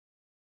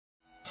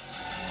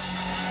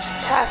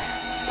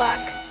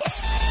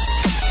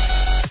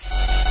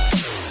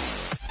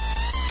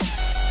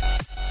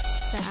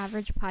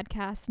average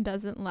podcast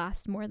doesn't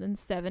last more than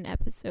 7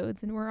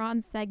 episodes, and we're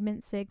on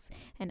segment 6,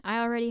 and I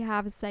already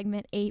have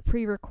segment 8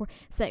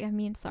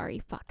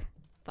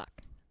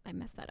 I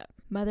messed that up.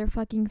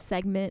 Motherfucking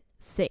segment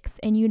 6.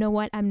 And you know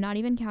what? I'm not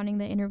even counting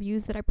the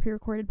interviews that I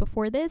pre-recorded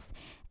before this,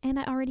 and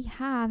I already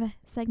have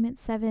segment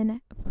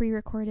 7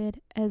 pre-recorded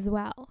as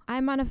well.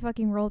 I'm on a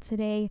fucking roll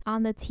today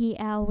on the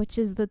TL, which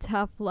is the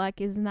tough luck.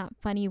 Isn't that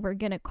funny? We're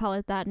gonna call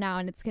it that now,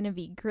 and it's gonna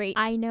be great.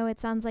 I know it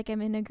sounds like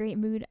I'm in a great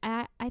mood.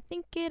 I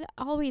think it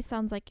always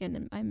sounds like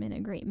I'm in a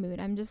great mood.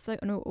 I'm just like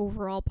an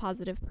overall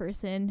positive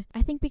person.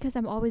 I think because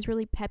I'm always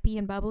really peppy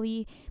and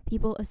bubbly,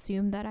 people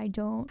assume that I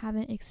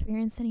haven't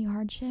experienced any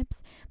hardships.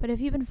 But if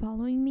you've been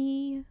following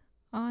me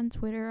on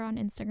Twitter, on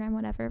Instagram,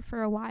 whatever,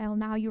 for a while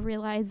now, you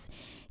realize,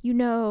 you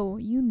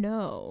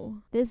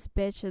know, this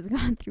bitch has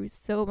gone through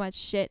so much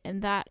shit,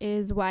 and that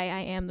is why I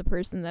am the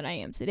person that I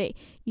am today.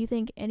 You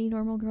think any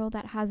normal girl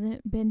that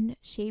hasn't been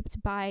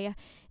shaped by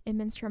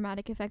immense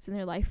traumatic effects in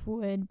their life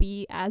would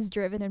be as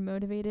driven and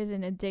motivated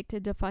and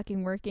addicted to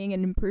fucking working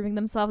and improving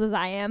themselves as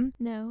I am?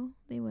 No,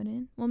 they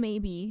wouldn't. Well,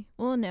 maybe.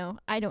 Well, no,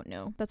 I don't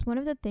know. That's one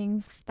of the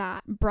things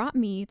that brought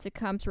me to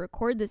come to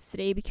record this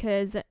today,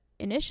 because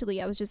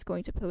initially I was just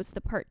going to post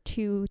the part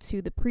 2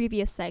 to the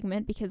previous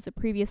segment, because the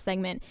previous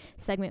segment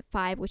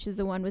 5, which is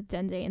the one with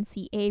Dende and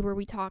CA, where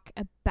we talk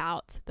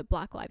about the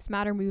Black Lives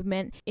Matter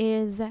movement,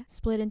 is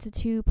split into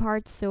 2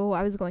 parts, so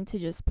I was going to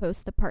just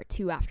post the part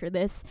 2 after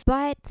this.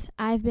 But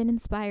I've been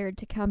inspired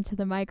to come to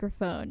the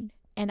microphone,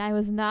 and I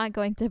was not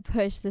going to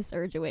push this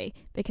urge away,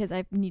 because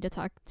I need to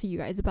talk to you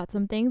guys about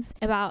some things,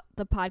 about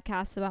the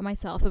podcast, about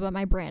myself, about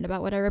my brand,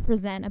 about what I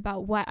represent,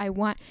 about what I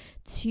want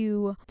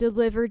to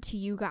deliver to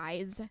you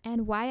guys,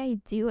 and why I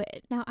do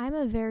it. Now, I'm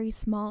a very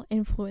small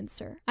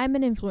influencer. I'm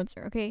an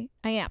influencer, okay?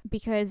 I am,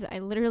 because I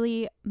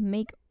literally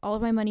make all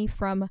of my money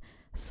from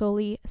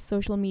solely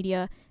social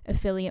media,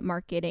 affiliate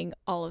marketing,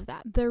 all of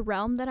that. The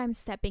realm that I'm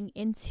stepping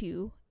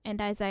into, and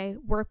as I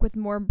work with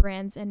more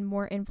brands and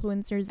more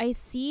influencers,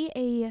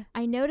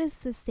 I notice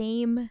the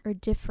same or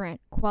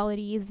different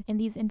qualities in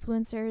these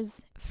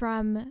influencers,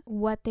 from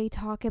what they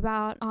talk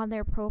about on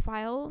their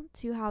profile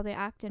to how they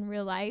act in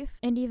real life.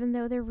 And even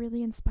though they're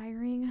really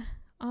inspiring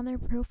on their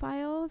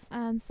profiles,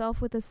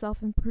 with the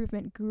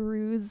self-improvement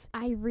gurus,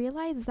 I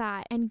realized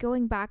that, and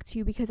going back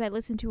to, because I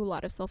listen to a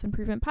lot of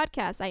self-improvement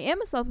podcasts, I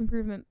am a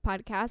self-improvement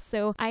podcast,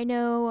 so I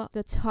know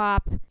the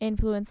top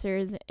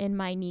influencers in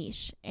my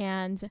niche.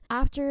 And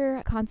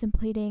after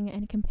contemplating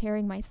and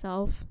comparing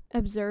myself,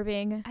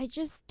 observing, I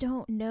just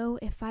don't know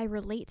if I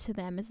relate to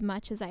them as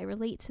much as I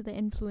relate to the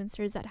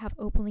influencers that have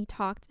openly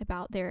talked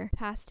about their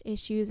past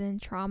issues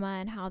and trauma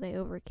and how they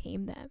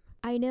overcame them.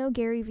 I know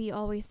Gary Vee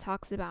always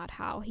talks about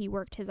how he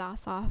worked his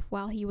ass off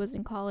while he was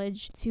in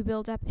college to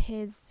build up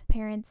his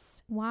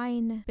parents'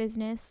 wine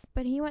business,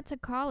 but he went to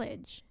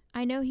college.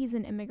 I know he's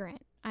an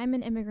immigrant. I'm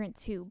an immigrant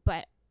too,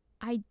 but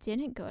I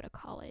didn't go to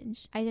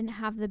college. I didn't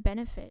have the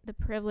benefit, the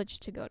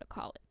privilege to go to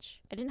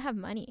college. I didn't have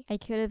money. I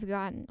could have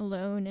gotten a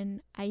loan,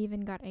 and I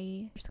even got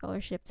a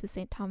scholarship to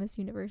St. Thomas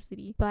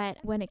University. But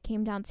when it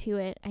came down to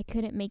it, I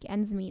couldn't make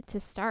ends meet to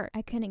start.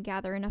 I couldn't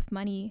gather enough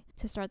money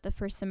to start the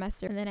first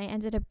semester. And then I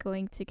ended up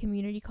going to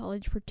community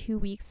college for 2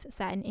 weeks,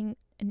 sat in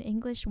an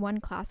English 1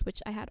 class,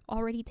 which I had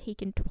already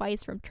taken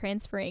twice from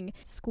transferring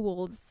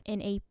schools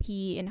in AP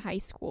in high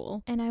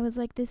school. And I was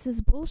like, this is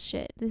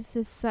bullshit. This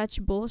is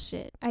such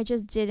bullshit. I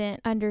just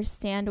didn't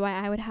understand why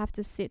I would have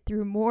to sit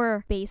through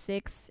more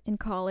basics in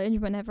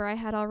college whenever I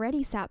had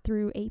already sat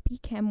through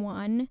AP Chem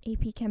 1,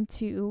 AP Chem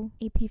 2,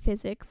 AP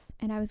Physics,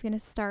 and I was going to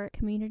start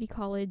community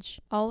college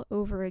all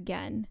over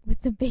again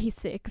with the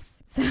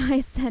basics. So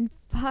I said,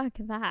 fuck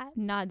that,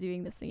 not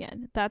doing this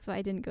again. That's why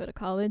I didn't go to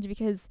college,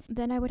 because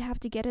then I would have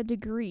to get a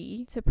degree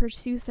to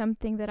pursue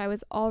something that I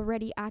was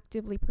already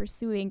actively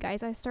pursuing.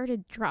 Guys, I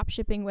started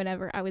dropshipping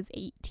whenever I was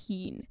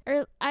 18,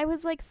 or I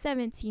was like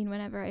 17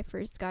 whenever I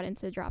first got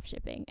into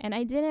dropshipping, and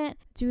I didn't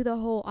do the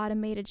whole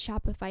automated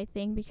Shopify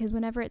thing, because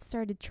whenever it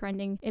started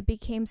trending, it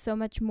became so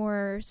much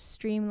more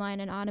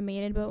streamlined and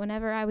automated. But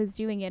whenever I was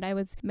doing it, I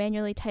was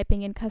manually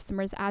typing in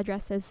customers'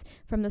 addresses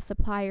from the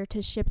supplier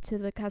to ship to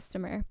the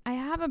customer. I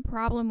have a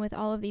problem with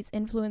all of these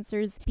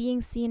influencers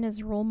being seen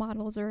as role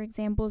models or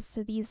examples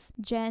to these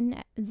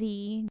Gen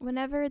Z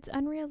whenever it's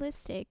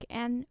unrealistic.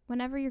 And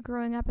whenever you're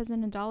growing up as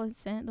an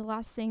adolescent, the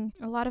last thing,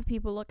 a lot of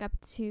people look up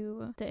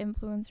to the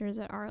influencers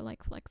that are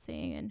like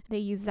flexing, and they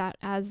use that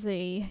as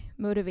a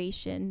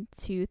motivation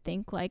to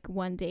think like,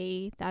 one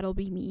day that'll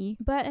be me.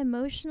 But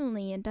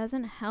emotionally, it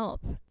doesn't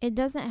help. It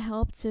doesn't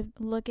help to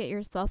look at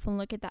yourself and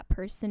look at that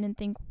person and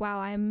think, wow,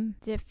 I'm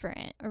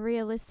different.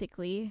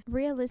 Realistically,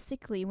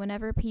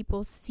 whenever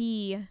people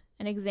see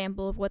an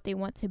example of what they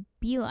want to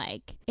be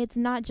like, it's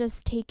not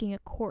just taking a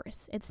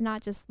course. It's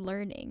not just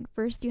learning.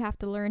 First, you have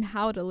to learn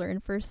how to learn,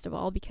 first of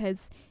all,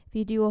 because if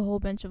you do a whole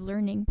bunch of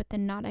learning but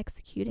then not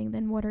executing,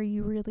 then what are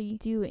you really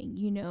doing?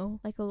 You know,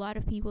 like a lot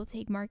of people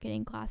take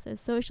marketing classes,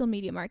 social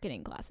media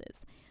marketing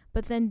classes,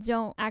 but then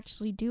don't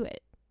actually do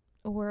it.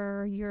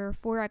 Or your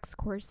Forex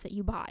course that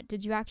you bought,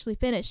 did you actually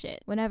finish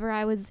it? Whenever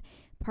I was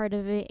part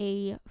of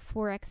a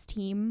Forex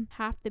team.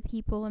 Half the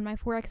people in my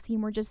Forex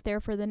team were just there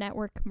for the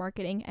network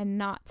marketing and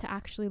not to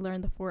actually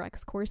learn the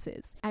Forex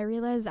courses. I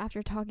realized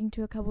after talking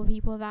to a couple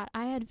people that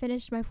I had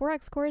finished my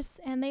Forex course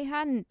and they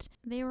hadn't.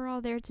 They were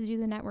all there to do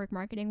the network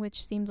marketing,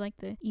 which seemed like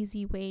the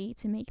easy way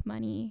to make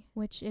money,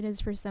 which it is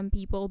for some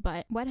people.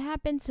 But what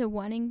happened to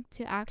wanting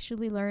to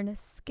actually learn a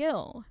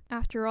skill?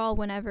 After all,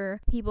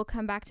 whenever people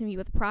come back to me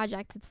with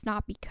projects, it's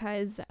not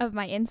because of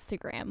my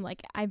Instagram.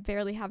 Like, I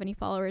barely have any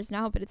followers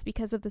now, but it's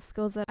because of the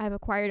skills that I've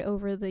acquired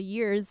over the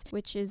years,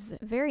 which is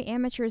very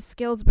amateur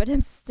skills, but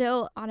I'm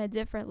still on a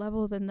different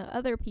level than the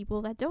other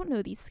people that don't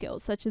know these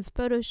skills, such as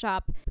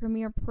Photoshop,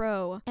 Premiere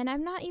Pro, and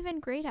I'm not even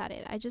great at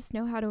it. I just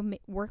know how to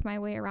work my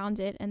way around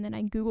it, and then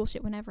I Google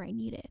shit whenever I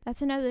need it.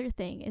 That's another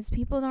thing, is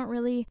people don't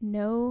really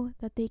know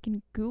that they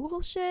can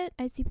Google shit.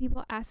 I see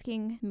people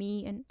asking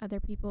me and other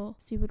people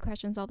stupid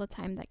questions all the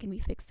time that can be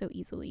fixed so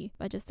easily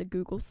by just a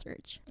Google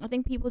search. I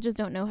think people just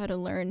don't know how to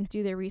learn,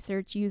 do their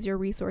research, use your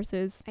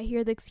resources. I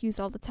hear the excuse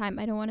all the time,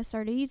 I don't want to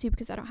start a YouTube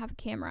because I don't have a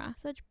camera.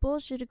 Such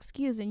bullshit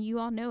excuse, and you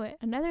all know it.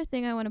 Another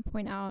thing I want to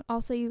point out,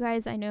 also you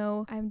guys, I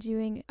know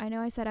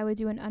I said I would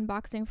do an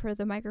unboxing for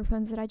the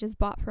microphones that I just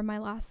bought for my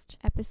last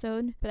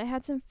episode, but I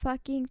had some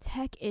fucking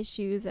tech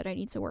issues that I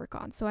need to work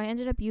on. So I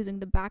ended up using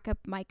the backup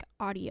mic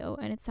audio,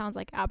 and it sounds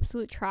like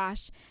absolute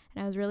trash,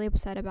 and I was really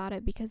upset about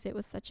it because it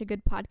was such a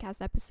good podcast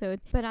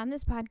episode. But on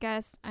this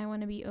podcast, I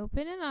want to be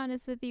open and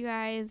honest with you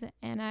guys,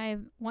 and I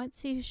want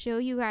to show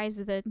you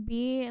guys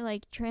be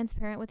like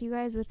transparent with you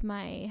guys with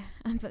my,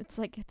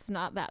 it's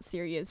not that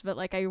serious, but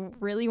like I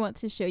really want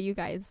to show you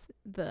guys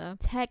the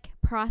tech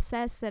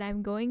process that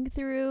I'm going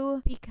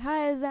through,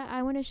 because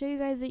I want to show you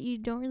guys that you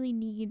don't really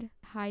need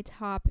high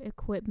top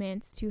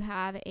equipment to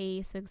have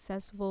a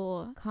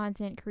successful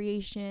content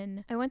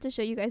creation. I want to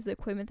show you guys the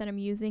equipment that I'm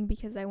using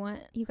because I want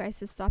you guys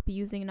to stop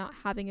using not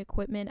having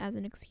equipment as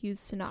an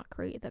excuse to not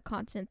create the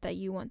content that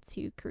you want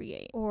to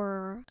create.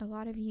 Or a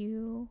lot of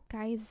you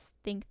guys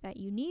think that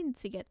you need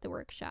to get the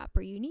workshop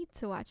or you need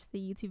to watch the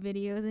YouTube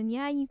videos, and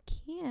yeah, you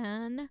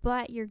can,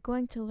 but you're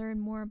going to learn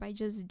more by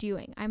just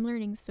doing. I'm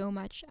learning so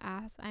much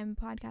as I'm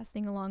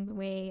podcasting along the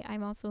way.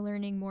 I'm also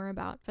learning more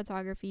about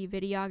photography,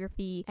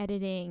 videography,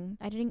 editing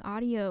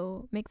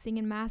audio, mixing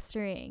and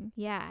mastering.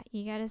 Yeah,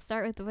 you gotta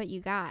start with what you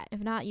got. If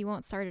not, you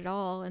won't start at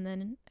all, and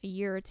then a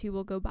year or two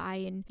will go by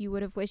and you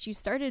would have wished you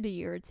started a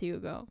year or two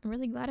ago. I'm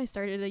really glad I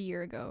started a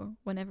year ago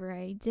whenever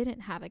I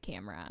didn't have a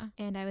camera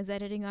and I was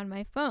editing on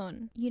my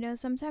phone. You know,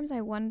 sometimes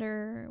I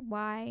wonder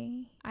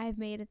why I've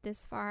made it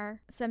this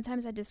far.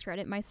 Sometimes I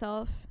discredit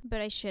myself,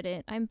 but I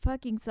shouldn't. I'm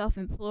fucking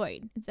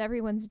self-employed. It's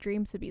everyone's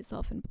dream to be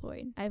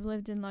self-employed. I've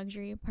lived in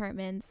luxury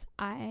apartments.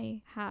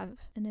 I have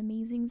an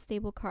amazing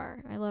stable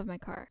car. I love my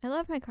car. I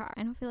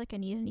don't feel like I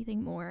need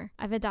anything more.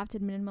 I've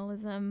adopted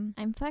minimalism.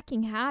 I'm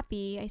fucking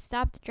happy. I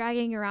stopped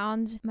dragging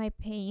around my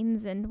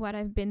pains and what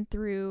I've been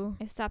through.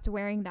 I stopped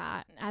wearing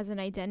that as an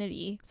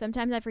identity.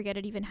 Sometimes I forget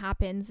it even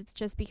happens. It's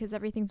just because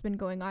everything's been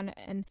going on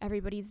and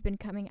everybody's been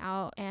coming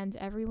out and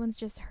everyone's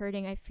just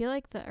hurting. I feel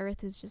like the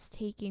earth is just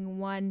taking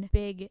one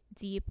big,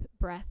 deep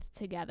breath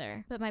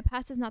together. But my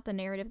past is not the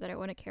narrative that I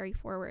want to carry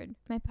forward.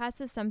 My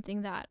past is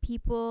something that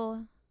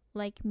people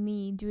like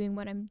me doing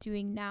what I'm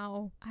doing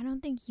now, I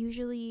don't think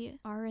usually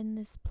are in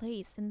this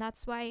place. And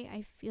that's why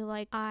I feel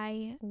like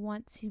I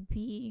want to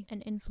be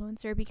an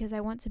influencer, because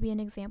I want to be an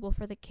example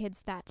for the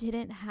kids that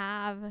didn't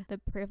have the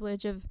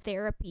privilege of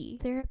therapy.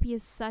 Therapy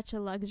is such a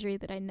luxury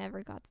that I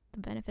never got the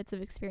benefits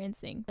of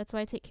experiencing. That's why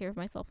I take care of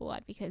myself a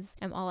lot, because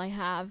I'm all I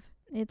have.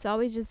 It's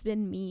always just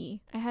been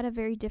me. I had a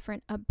very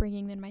different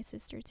upbringing than my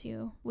sister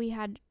too. We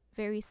had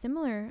very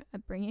similar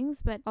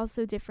upbringings, but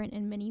also different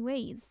in many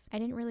ways. I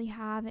didn't really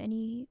have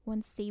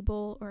anyone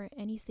stable or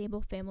any stable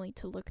family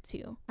to look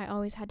to. I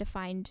always had to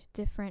find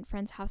different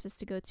friends' houses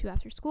to go to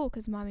after school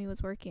because mommy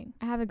was working.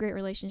 I have a great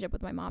relationship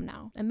with my mom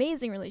now.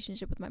 Amazing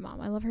relationship with my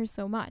mom. I love her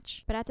so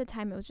much. But at the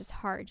time, it was just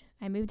hard.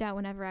 I moved out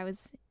whenever I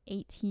was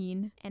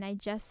 18, and I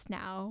just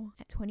now,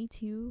 at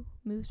 22,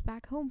 moved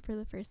back home for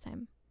the first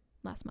time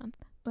last month.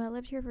 Well, I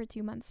lived here for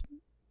 2 months,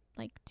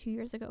 like 2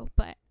 years ago,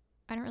 but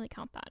I don't really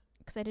count that,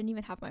 because I didn't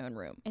even have my own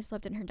room. I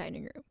slept in her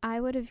dining room.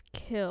 I would have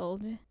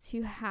killed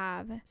to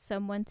have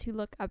someone to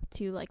look up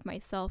to like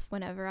myself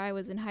whenever I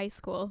was in high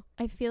school.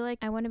 I feel like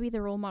I want to be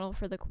the role model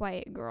for the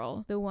quiet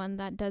girl, the one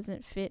that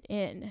doesn't fit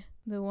in.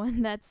 The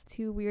one that's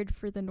too weird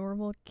for the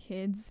normal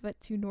kids, but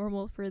too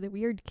normal for the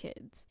weird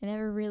kids.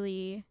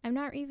 I'm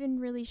not even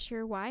really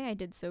sure why I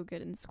did so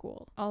good in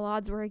school. All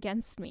odds were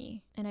against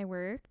me. And I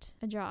worked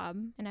a job,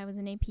 and I was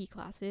in AP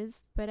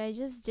classes, but I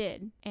just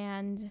did.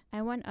 And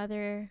I want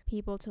other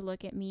people to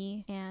look at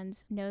me and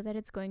know that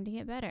it's going to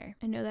get better.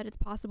 And know that it's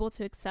possible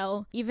to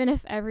excel, even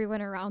if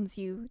everyone around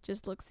you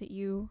just looks at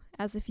you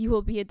as if you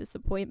will be a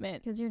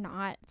disappointment, because you're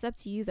not. It's up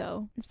to you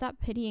though. And stop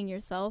pitying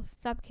yourself.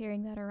 Stop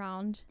carrying that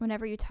around.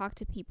 Whenever you talk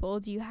to people,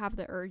 do you have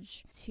the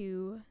urge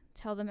to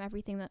tell them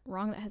everything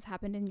wrong that has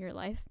happened in your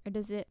life? Or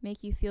does it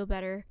make you feel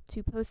better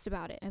to post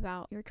about it,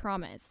 about your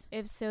traumas?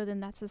 If so,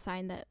 then that's a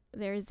sign that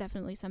there is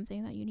definitely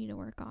something that you need to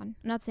work on.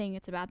 I'm not saying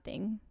it's a bad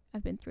thing.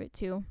 I've been through it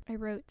too. I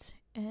wrote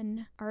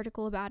an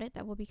article about it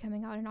that will be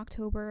coming out in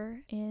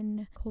October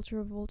in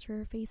Culture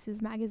Vulture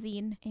Faces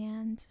magazine,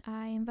 and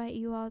I invite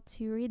you all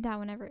to read that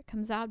whenever it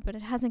comes out, but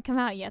it hasn't come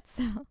out yet,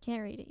 so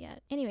can't read it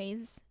yet.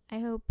 Anyways, I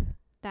hope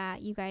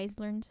that you guys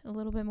learned a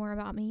little bit more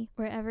about me.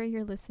 Wherever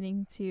you're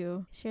listening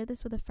to, share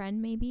this with a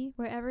friend maybe.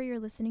 Wherever you're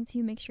listening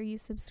to, make sure you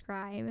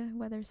subscribe,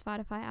 whether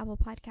Spotify, Apple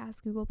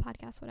Podcasts, Google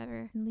Podcasts,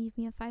 whatever, and leave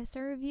me a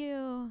 5-star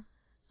review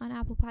on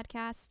Apple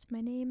Podcast.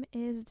 My name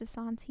is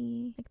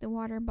Desanti, like the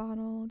water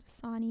bottle,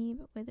 Desanti,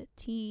 but with a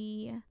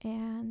T,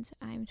 and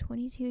I'm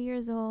 22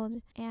 years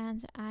old,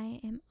 and I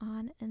am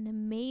on an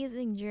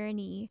amazing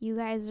journey. You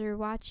guys are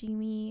watching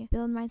me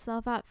build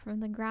myself up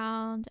from the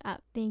ground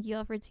up. Thank you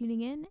all for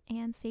tuning in,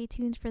 and stay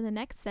tuned for the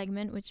next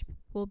segment, which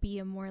will be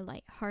a more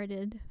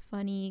lighthearted,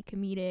 funny,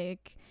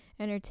 comedic,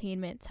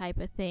 entertainment type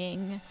of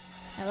thing.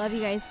 I love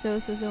you guys so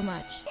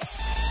much.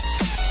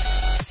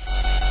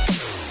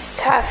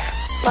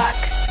 Tough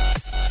luck.